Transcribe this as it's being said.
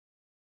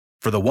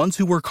For the ones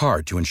who work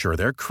hard to ensure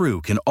their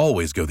crew can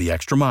always go the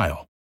extra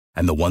mile,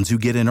 and the ones who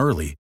get in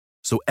early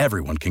so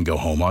everyone can go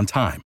home on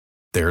time,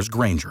 there's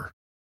Grainger,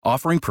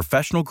 offering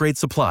professional-grade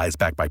supplies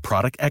backed by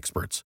product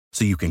experts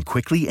so you can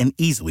quickly and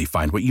easily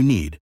find what you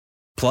need.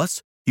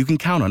 Plus, you can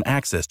count on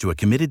access to a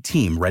committed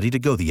team ready to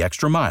go the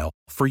extra mile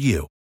for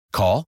you.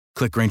 Call,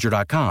 click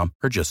Grainger.com,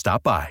 or just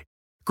stop by.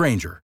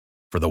 Grainger,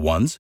 for the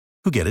ones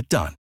who get it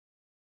done.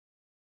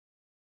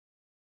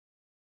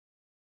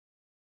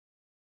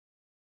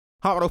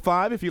 Hot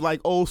 105, if you like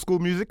old school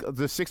music of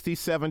the 60s,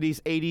 70s,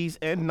 80s,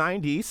 and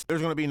 90s, there's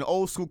going to be an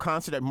old school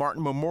concert at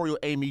Martin Memorial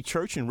AME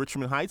Church in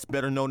Richmond Heights,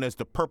 better known as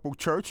the Purple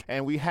Church.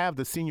 And we have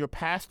the senior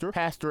pastor,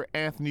 Pastor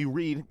Anthony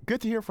Reed. Good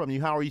to hear from you.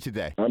 How are you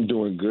today? I'm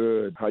doing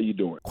good. How you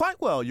doing?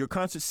 Quite well. Your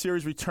concert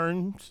series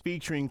returns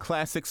featuring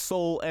classic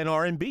soul and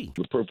R&B.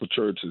 The Purple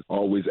Church is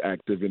always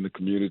active in the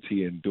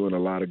community and doing a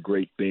lot of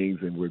great things,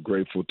 and we're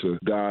grateful to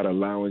God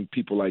allowing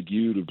people like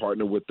you to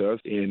partner with us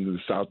in the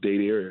South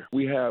Dade area.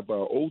 We have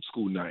Old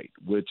School Night,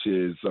 which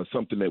is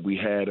something that we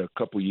had a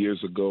couple years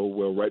ago,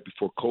 well, right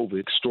before COVID.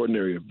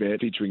 Extraordinary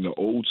event featuring the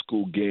Old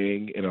School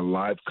Gang in a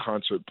live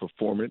concert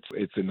performance.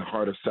 It's in the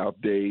heart of South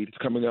Dade. It's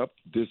coming up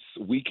this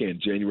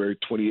weekend, January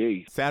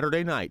 28th.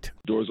 Saturday night.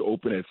 Doors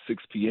open at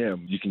 6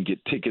 p.m. You can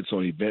get tickets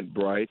on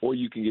Eventbrite, or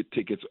you can get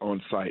tickets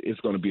on site. It's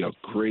going to be a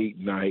great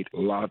night.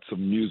 Lots of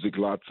music,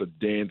 lots of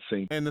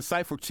dancing. And the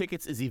site for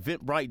tickets is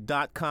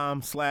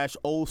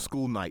eventbrite.com/Old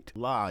School Night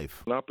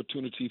live. An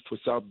opportunity for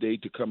South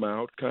Dade to come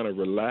out, kind of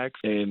relax,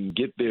 and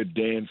get their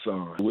dance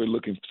on. We're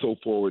looking so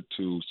forward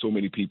to so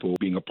many people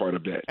being a part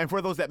of that. And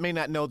for those that may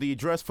not know, the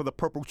address for the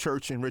Purple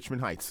Church in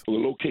Richmond Heights. The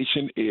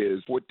location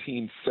is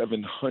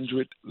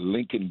 14700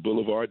 Lincoln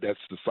Boulevard. That's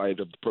the site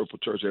of the Purple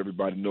Church.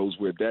 Everybody knows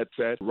where that's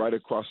at. Right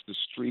across the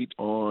street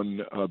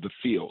on the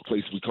field,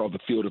 place we call the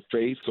Field of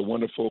Faith. It's a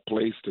wonderful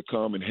place to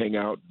come and hang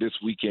out this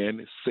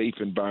weekend. Safe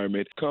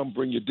environment. Come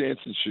bring your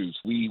dancing shoes.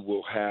 We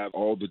will have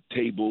all the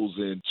tables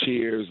and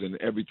chairs and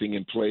everything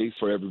in place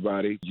for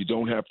everybody. You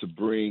don't have to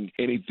bring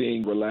anything.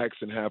 Relax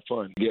and have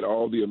fun. Get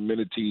all the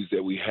amenities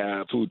that we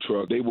have. Food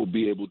truck. They will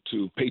be able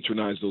to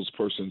patronize those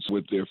persons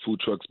with their food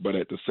trucks, but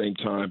at the same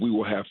time, we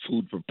will have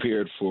food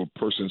prepared for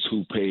persons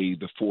who pay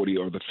the $40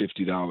 or the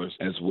 $50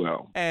 as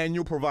well. And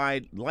you'll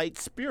provide light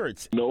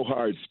spirits. No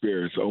hard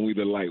spirits, only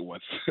the light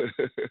ones.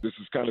 This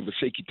is kind of a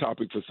shaky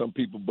topic for some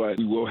people, but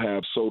we will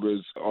have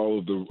sodas, all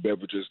of the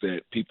beverages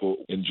that people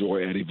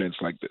enjoy at events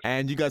like this.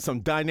 And you got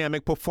some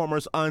dynamic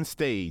performers on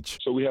stage.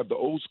 So we have the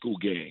Old School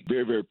Gang.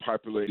 Very, very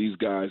popular. These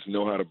guys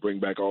know how to bring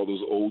back all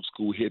those old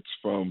school hits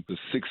from the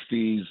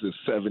 60s, the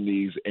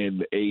 70s, and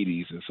the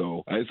 80s. And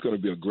so it's going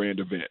to be a grand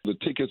event. The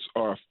tickets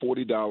are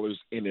 $40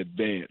 in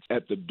advance.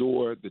 At the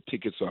door, the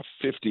tickets are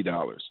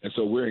 $50. And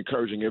so we're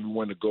encouraging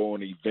everyone to go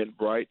on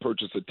Eventbrite,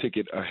 purchase a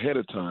ticket ahead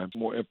of time. For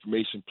more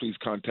information, please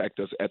contact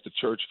us at the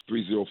church,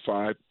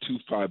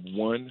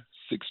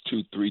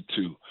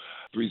 305-251-6232.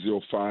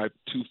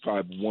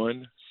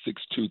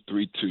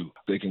 305-251-6232.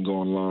 They can go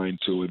online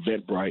to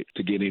Eventbrite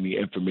to get any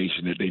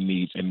information that they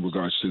need in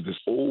regards to this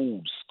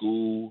Old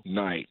School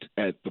Night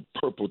at the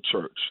Purple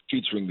Church,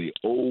 featuring the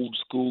Old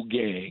School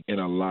Gang in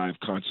a live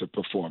concert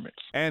performance.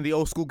 And the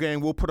Old School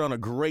Gang will put on a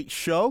great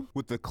show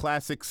with the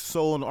classic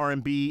soul and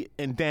R&B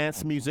and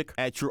dance music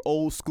at your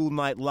Old School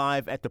Night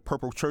live at the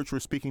Purple Church. We're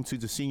speaking to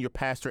the senior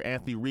pastor,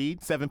 Anthony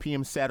Reed, 7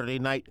 p.m. Saturday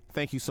night.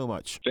 Thank you so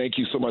much. Thank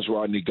you so much,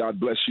 Rodney. God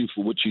bless you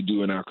for what you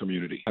do in our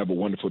community. Have a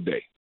wonderful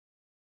day.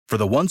 For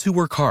the ones who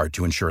work hard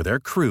to ensure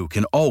their crew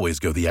can always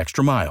go the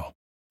extra mile,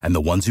 and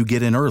the ones who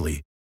get in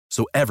early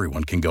so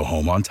everyone can go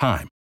home on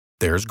time,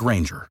 there's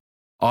Grainger,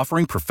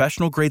 offering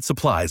professional-grade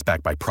supplies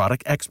backed by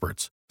product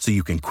experts so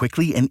you can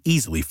quickly and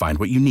easily find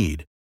what you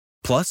need.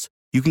 Plus,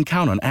 you can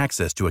count on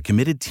access to a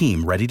committed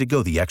team ready to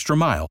go the extra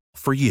mile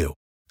for you.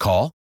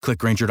 Call, click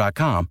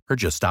Grainger.com, or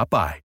just stop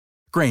by.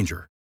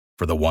 Grainger,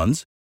 for the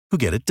ones who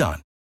get it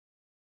done.